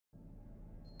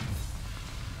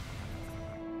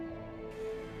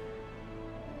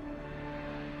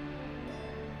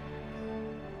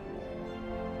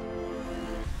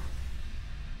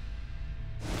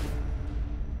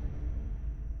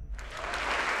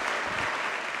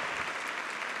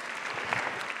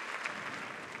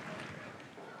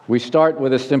We start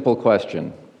with a simple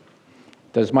question.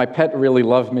 Does my pet really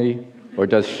love me, or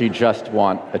does she just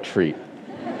want a treat?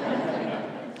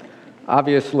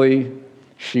 Obviously,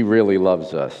 she really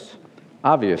loves us.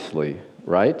 Obviously,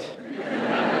 right?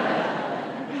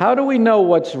 How do we know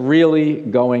what's really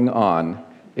going on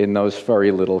in those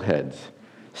furry little heads?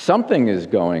 Something is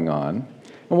going on.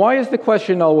 And why is the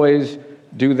question always,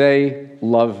 do they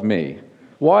love me?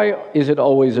 Why is it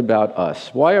always about us?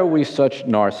 Why are we such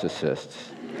narcissists?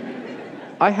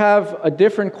 I have a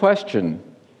different question.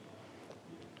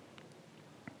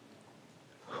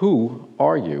 Who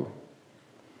are you?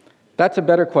 That's a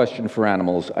better question for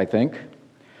animals, I think.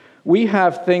 We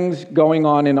have things going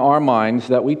on in our minds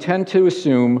that we tend to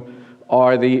assume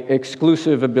are the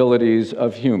exclusive abilities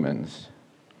of humans.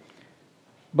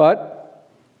 But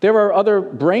there are other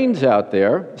brains out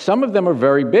there. Some of them are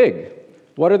very big.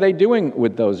 What are they doing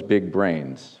with those big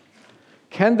brains?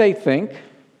 Can they think?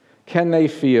 Can they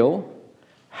feel?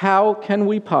 How can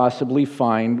we possibly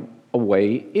find a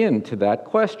way into that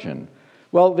question?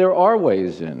 Well, there are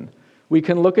ways in. We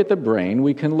can look at the brain,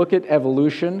 we can look at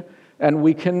evolution, and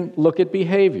we can look at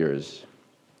behaviors.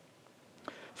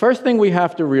 First thing we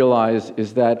have to realize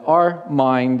is that our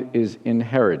mind is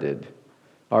inherited.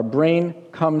 Our brain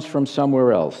comes from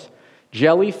somewhere else.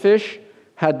 Jellyfish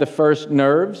had the first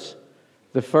nerves.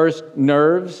 The first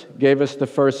nerves gave us the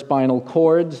first spinal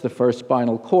cords. The first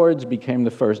spinal cords became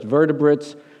the first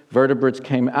vertebrates. Vertebrates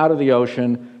came out of the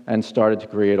ocean and started to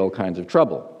create all kinds of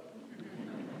trouble.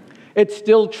 It's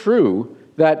still true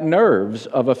that nerves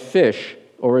of a fish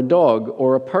or a dog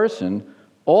or a person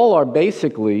all are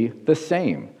basically the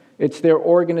same. It's their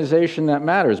organization that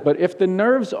matters. But if the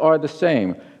nerves are the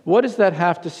same, what does that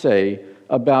have to say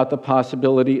about the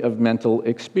possibility of mental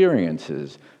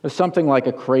experiences? Something like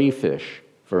a crayfish,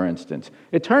 for instance.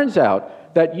 It turns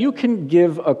out that you can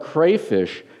give a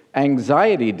crayfish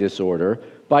anxiety disorder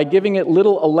by giving it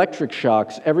little electric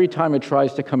shocks every time it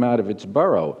tries to come out of its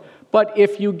burrow. But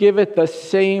if you give it the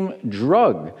same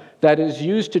drug that is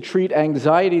used to treat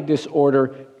anxiety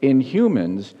disorder in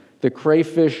humans, the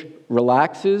crayfish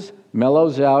relaxes,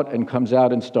 mellows out, and comes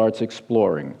out and starts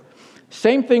exploring.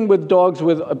 Same thing with dogs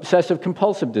with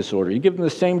obsessive-compulsive disorder. You give them the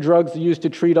same drugs used to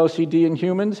treat OCD in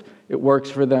humans, it works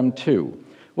for them too.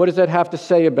 What does that have to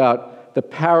say about the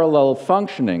parallel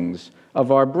functionings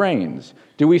of our brains?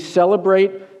 Do we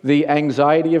celebrate the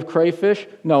anxiety of crayfish?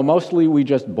 No, mostly we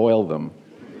just boil them.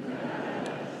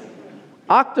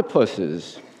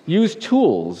 Octopuses use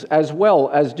tools as well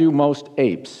as do most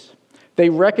apes. They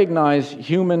recognize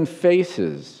human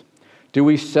faces. Do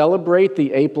we celebrate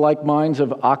the ape-like minds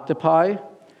of octopi?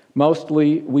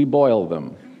 Mostly we boil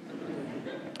them.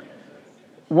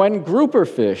 When grouper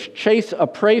fish chase a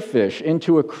prey fish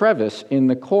into a crevice in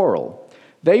the coral,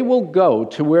 they will go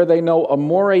to where they know a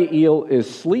moray eel is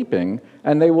sleeping,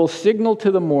 and they will signal to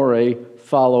the moray,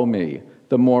 "Follow me."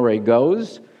 The moray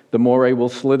goes. The moray will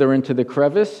slither into the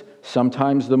crevice.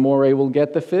 Sometimes the moray will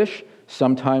get the fish.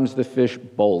 Sometimes the fish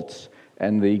bolts,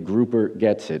 and the grouper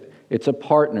gets it. It's a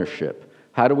partnership.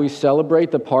 How do we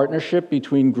celebrate the partnership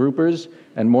between groupers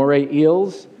and moray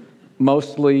eels?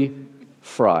 Mostly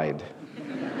fried.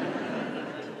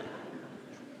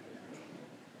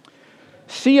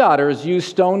 Sea otters use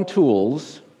stone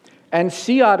tools, and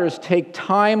sea otters take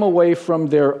time away from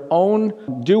their own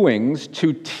doings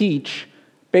to teach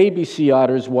baby sea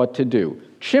otters what to do.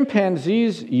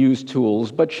 Chimpanzees use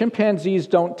tools, but chimpanzees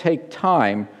don't take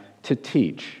time to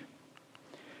teach.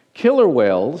 Killer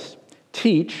whales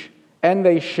teach, and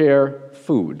they share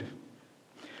food.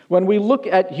 When we look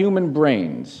at human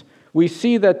brains, we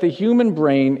see that the human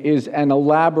brain is an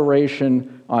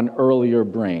elaboration on earlier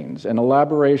brains, an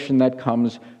elaboration that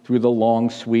comes through the long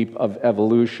sweep of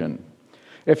evolution.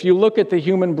 If you look at the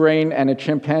human brain and a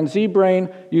chimpanzee brain,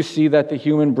 you see that the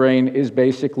human brain is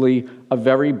basically a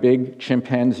very big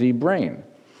chimpanzee brain.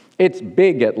 It's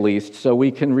big, at least, so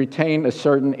we can retain a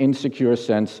certain insecure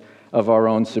sense of our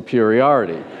own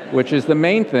superiority, which is the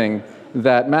main thing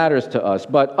that matters to us.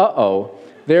 But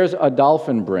there's a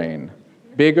dolphin brain.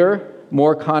 Bigger,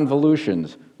 more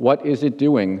convolutions. What is it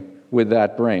doing with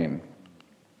that brain?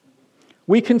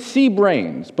 We can see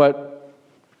brains, but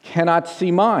cannot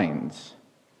see minds.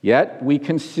 Yet we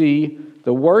can see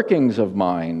the workings of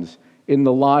minds in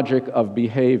the logic of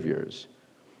behaviors.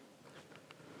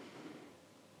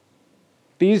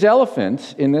 These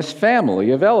elephants, in this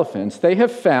family of elephants, they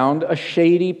have found a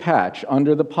shady patch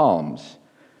under the palms.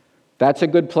 That's a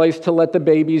good place to let the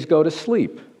babies go to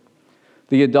sleep.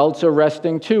 The adults are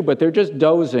resting too, but they're just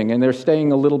dozing and they're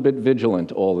staying a little bit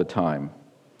vigilant all the time.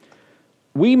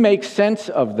 We make sense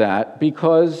of that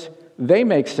because they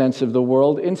make sense of the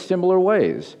world in similar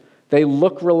ways. They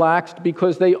look relaxed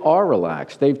because they are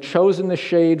relaxed. They've chosen the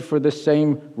shade for the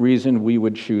same reason we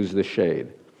would choose the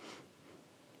shade.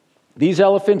 These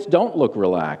elephants don't look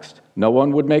relaxed. No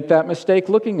one would make that mistake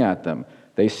looking at them.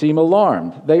 They seem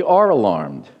alarmed. They are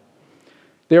alarmed.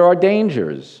 There are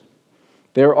dangers.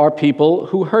 There are people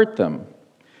who hurt them.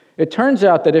 It turns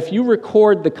out that if you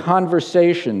record the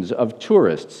conversations of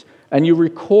tourists and you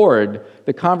record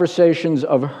the conversations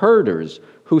of herders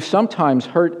who sometimes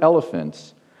hurt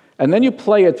elephants, and then you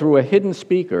play it through a hidden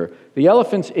speaker, the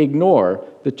elephants ignore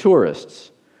the tourists,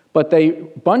 but they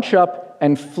bunch up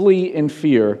and flee in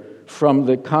fear from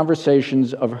the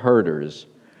conversations of herders.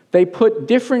 They put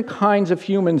different kinds of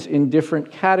humans in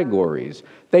different categories.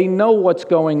 They know what's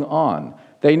going on.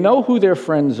 They know who their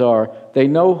friends are. They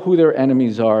know who their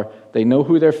enemies are. They know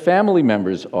who their family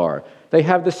members are. They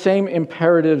have the same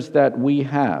imperatives that we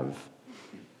have.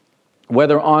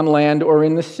 Whether on land or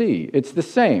in the sea, it's the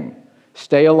same.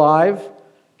 Stay alive,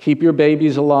 keep your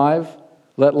babies alive,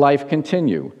 let life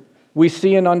continue. We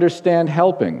see and understand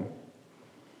helping.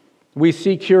 We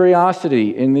see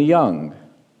curiosity in the young.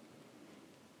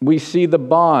 We see the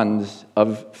bonds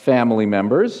of family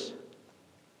members.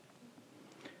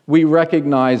 We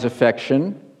recognize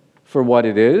affection for what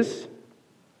it is.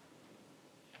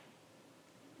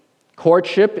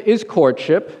 Courtship is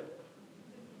courtship.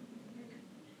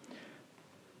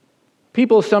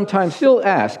 People sometimes still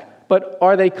ask, but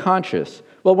are they conscious?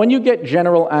 Well, when you get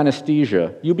general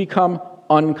anesthesia, you become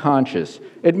unconscious.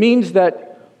 It means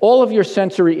that all of your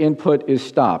sensory input is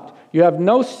stopped. You have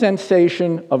no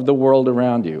sensation of the world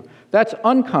around you. That's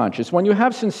unconscious. When you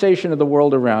have sensation of the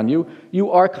world around you,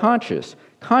 you are conscious.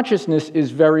 Consciousness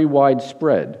is very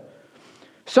widespread.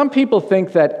 Some people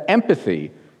think that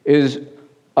empathy is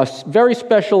a very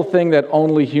special thing that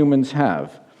only humans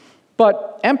have.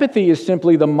 But empathy is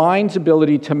simply the mind's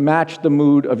ability to match the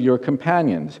mood of your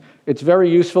companions. It's very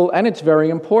useful and it's very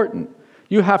important.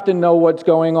 You have to know what's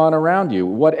going on around you,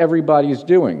 what everybody's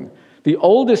doing. The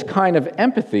oldest kind of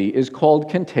empathy is called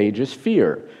contagious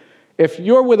fear. If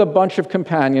you're with a bunch of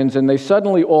companions and they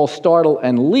suddenly all startle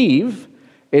and leave,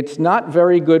 it's not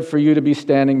very good for you to be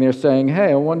standing there saying,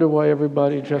 "Hey, I wonder why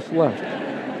everybody just left."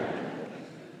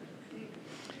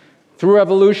 Through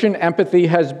evolution, empathy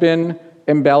has been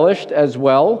embellished as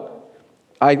well.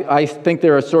 I think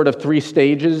there are sort of 3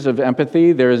 stages of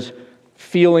empathy. There's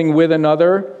feeling with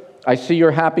another. I see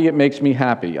you're happy, it makes me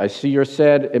happy. I see you're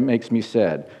sad, it makes me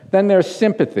sad. Then there's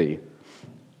sympathy.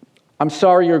 I'm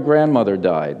sorry your grandmother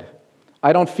died.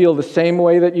 I don't feel the same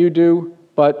way that you do,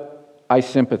 but I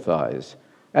sympathize.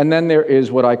 And then there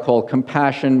is what I call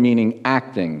compassion, meaning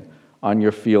acting on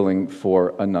your feeling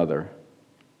for another.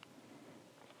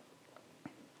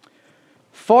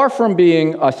 Far from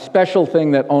being a special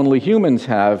thing that only humans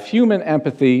have, human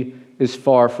empathy is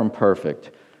far from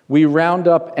perfect. We round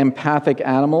up empathic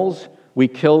animals, we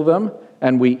kill them,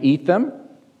 and we eat them.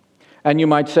 And you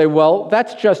might say, well,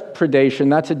 that's just predation,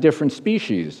 that's a different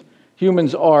species.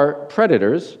 Humans are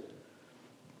predators,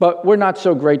 but we're not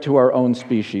so great to our own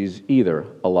species either,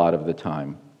 a lot of the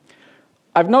time.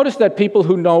 I've noticed that people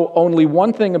who know only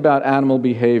one thing about animal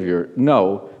behavior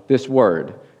know this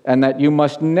word, and that you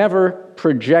must never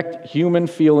project human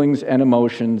feelings and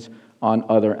emotions on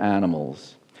other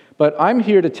animals. But I'm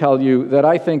here to tell you that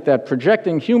I think that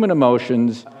projecting human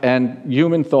emotions and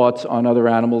human thoughts on other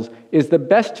animals is the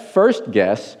best first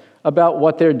guess about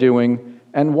what they're doing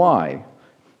and why.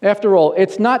 After all,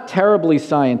 it's not terribly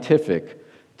scientific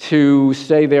to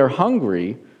say they're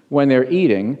hungry when they're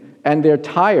eating and they're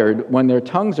tired when their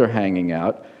tongues are hanging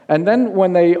out, and then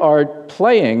when they are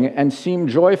playing and seem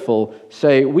joyful,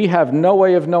 say, we have no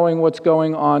way of knowing what's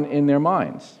going on in their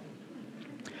minds.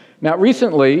 Now,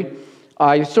 recently,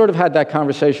 I sort of had that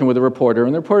conversation with a reporter,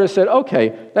 and the reporter said,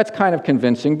 okay, that's kind of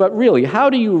convincing, but really,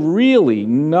 how do you really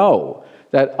know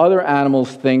that other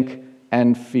animals think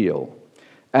and feel?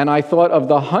 And I thought of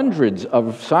the hundreds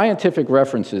of scientific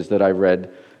references that I read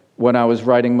when I was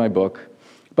writing my book,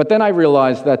 but then I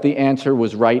realized that the answer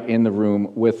was right in the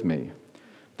room with me.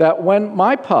 That when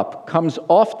my pup comes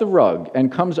off the rug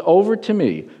and comes over to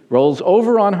me, rolls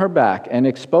over on her back and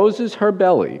exposes her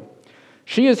belly,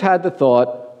 she has had the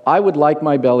thought, I would like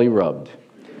my belly rubbed.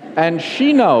 And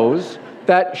she knows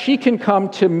that she can come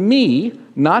to me,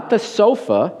 not the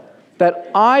sofa,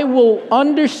 that I will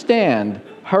understand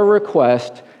her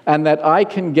request and that I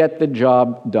can get the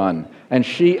job done. And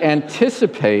she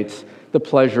anticipates the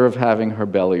pleasure of having her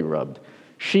belly rubbed.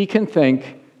 She can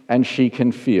think and she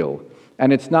can feel.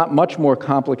 And it's not much more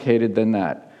complicated than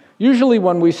that. Usually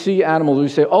when we see animals, we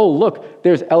say, oh, look,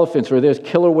 there's elephants or there's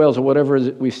killer whales or whatever it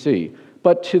is we see.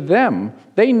 But to them,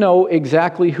 they know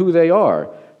exactly who they are.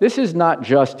 this is not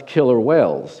just killer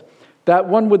whales. That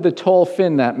one with the tall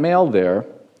fin, that male there,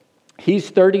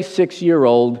 he's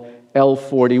 36-year-old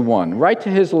L41. Right to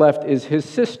his left is his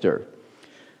sister.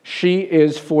 She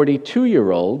is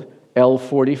 42-year-old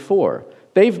L44.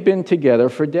 They've been together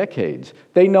for decades.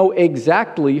 They know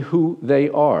exactly who they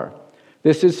are.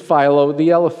 This is Philo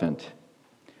the elephant.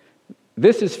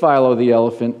 This is Philo the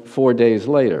elephant 4 days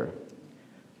later.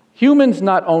 Humans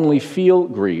not only feel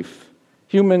grief,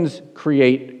 humans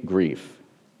create grief.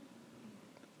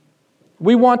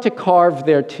 We want to carve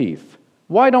their teeth.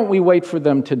 Why don't we wait for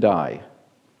them to die?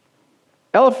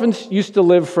 Elephants used to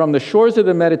live from the shores of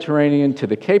the Mediterranean to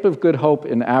the Cape of Good Hope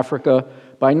in Africa.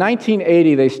 By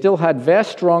 1980, they still had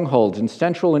vast strongholds in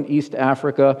Central and East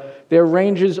Africa. Their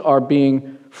ranges are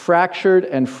being fractured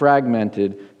and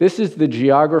fragmented. This is the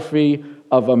geography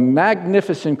of a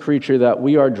magnificent creature that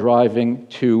we are driving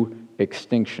to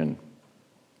extinction.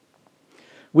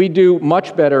 We do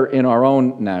much better in our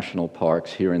own national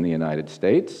parks here in the United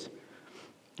States.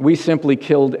 We simply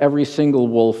killed every single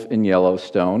wolf in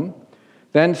Yellowstone.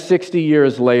 Then 60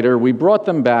 years later, we brought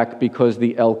them back because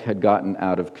the elk had gotten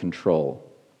out of control.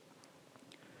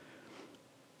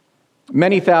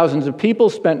 Many thousands of people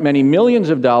spent many millions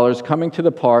of dollars coming to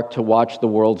the park to watch the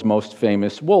world's most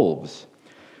famous wolves.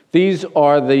 These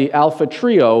are the alpha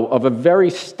trio of a very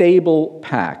stable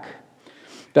pack.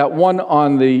 That one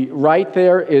on the right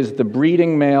there is the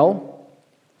breeding male.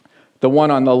 The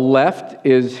one on the left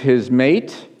is his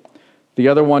mate. The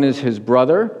other one is his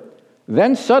brother.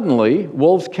 Then suddenly,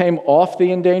 wolves came off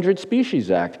the Endangered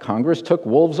Species Act. Congress took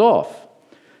wolves off.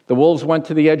 The wolves went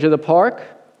to the edge of the park.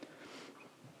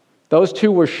 Those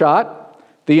two were shot.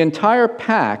 The entire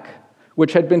pack,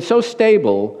 which had been so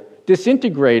stable,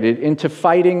 disintegrated into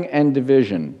fighting and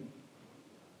division.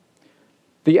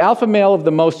 The alpha male of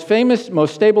the most famous,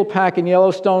 most stable pack in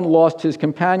Yellowstone lost his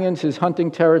companions, his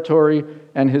hunting territory,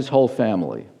 and his whole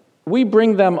family. We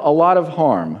bring them a lot of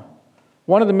harm.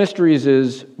 One of the mysteries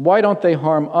is, why don't they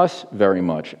harm us very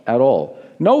much at all?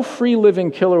 No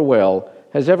free-living killer whale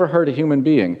has ever hurt a human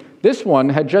being. This one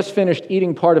had just finished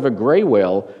eating part of a gray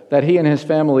whale that he and his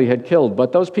family had killed,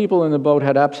 but those people in the boat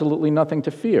had absolutely nothing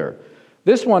to fear.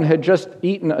 This one had just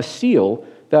eaten a seal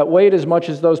that weighed as much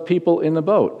as those people in the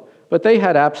boat, but they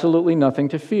had absolutely nothing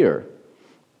to fear.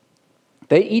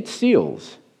 They eat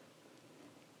seals.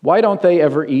 Why don't they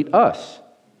ever eat us?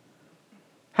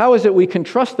 How is it we can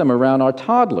trust them around our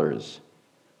toddlers?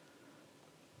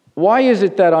 Why is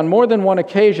it that on more than one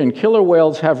occasion, killer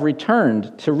whales have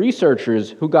returned to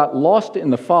researchers who got lost in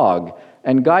the fog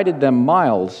and guided them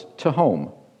miles to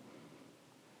home?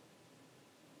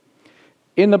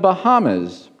 In the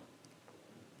Bahamas,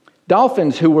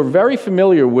 dolphins who were very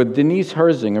familiar with Denise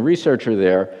Herzing, a researcher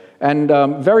there, and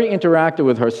very interactive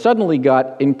with her, suddenly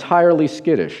got entirely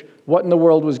skittish. What in the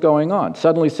world was going on?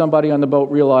 Suddenly somebody on the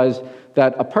boat realized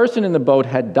that a person in the boat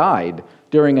had died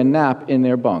during a nap in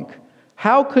their bunk.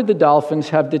 How could the dolphins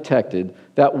have detected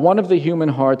that one of the human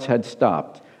hearts had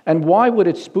stopped? And why would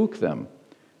it spook them?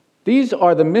 These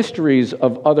are the mysteries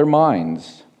of other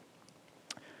minds.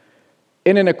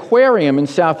 In an aquarium in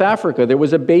South Africa, there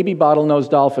was a baby bottlenose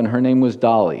dolphin. Her name was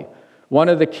Dolly. One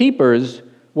of the keepers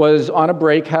was on a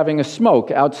break having a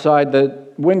smoke outside the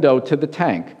window to the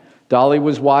tank. Dolly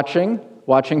was watching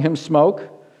him smoke.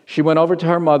 She went over to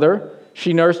her mother.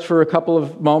 She nursed for a couple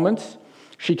of moments.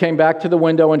 She came back to the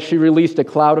window and she released a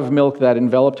cloud of milk that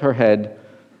enveloped her head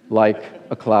like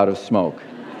a cloud of smoke.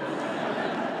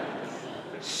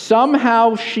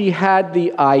 Somehow she had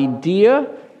the idea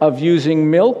of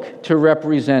using milk to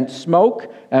represent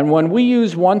smoke, and when we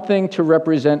use one thing to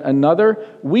represent another,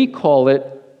 we call it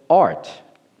art.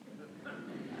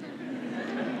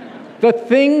 The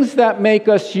things that make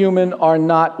us human are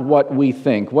not what we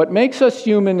think. What makes us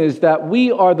human is that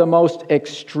we are the most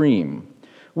extreme.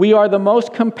 We are the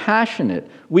most compassionate.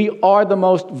 We are the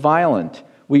most violent.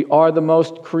 We are the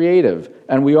most creative.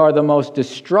 And we are the most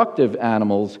destructive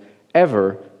animals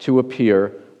ever to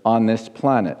appear on this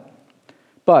planet.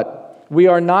 But we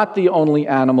are not the only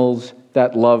animals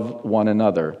that love one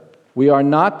another. We are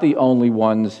not the only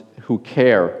ones who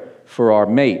care for our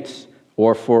mates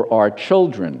or for our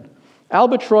children.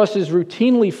 Albatrosses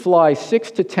routinely fly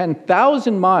 6,000 to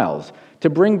 10,000 miles to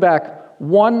bring back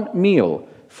one meal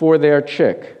for their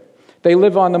chick. They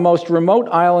live on the most remote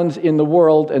islands in the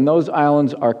world, and those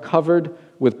islands are covered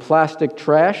with plastic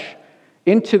trash.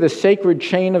 Into the sacred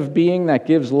chain of being that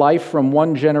gives life from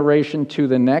one generation to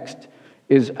the next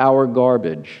is our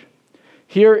garbage.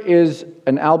 Here is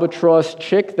an albatross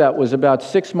chick that was about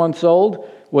 6 months old,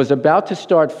 was about to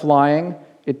start flying.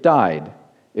 It died.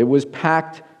 It was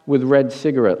packed with red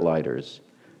cigarette lighters.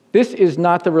 This is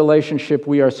not the relationship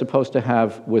we are supposed to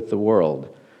have with the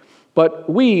world. But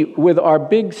we, with our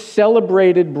big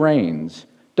celebrated brains,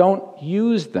 don't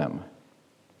use them.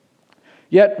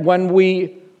 Yet when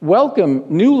we welcome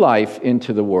new life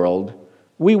into the world,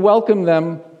 we welcome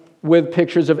them with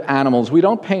pictures of animals. We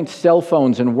don't paint cell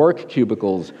phones and work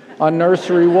cubicles on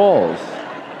nursery walls.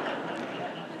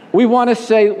 We want to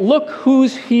say, look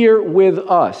who's here with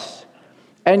us.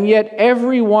 And yet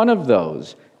every one of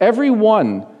those, every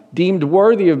one deemed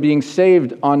worthy of being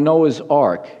saved on Noah's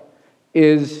Ark,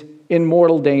 is in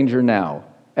mortal danger now,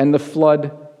 and the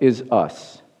flood is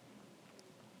us.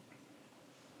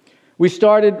 We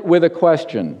started with a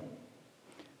question: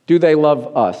 do they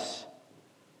love us?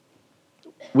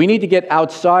 We need to get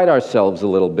outside ourselves a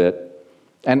little bit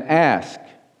and ask,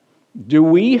 do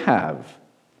we have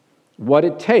what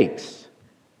it takes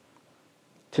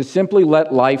to simply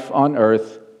let life on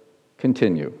earth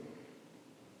continue?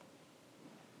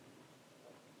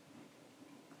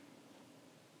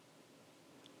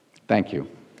 Thank you.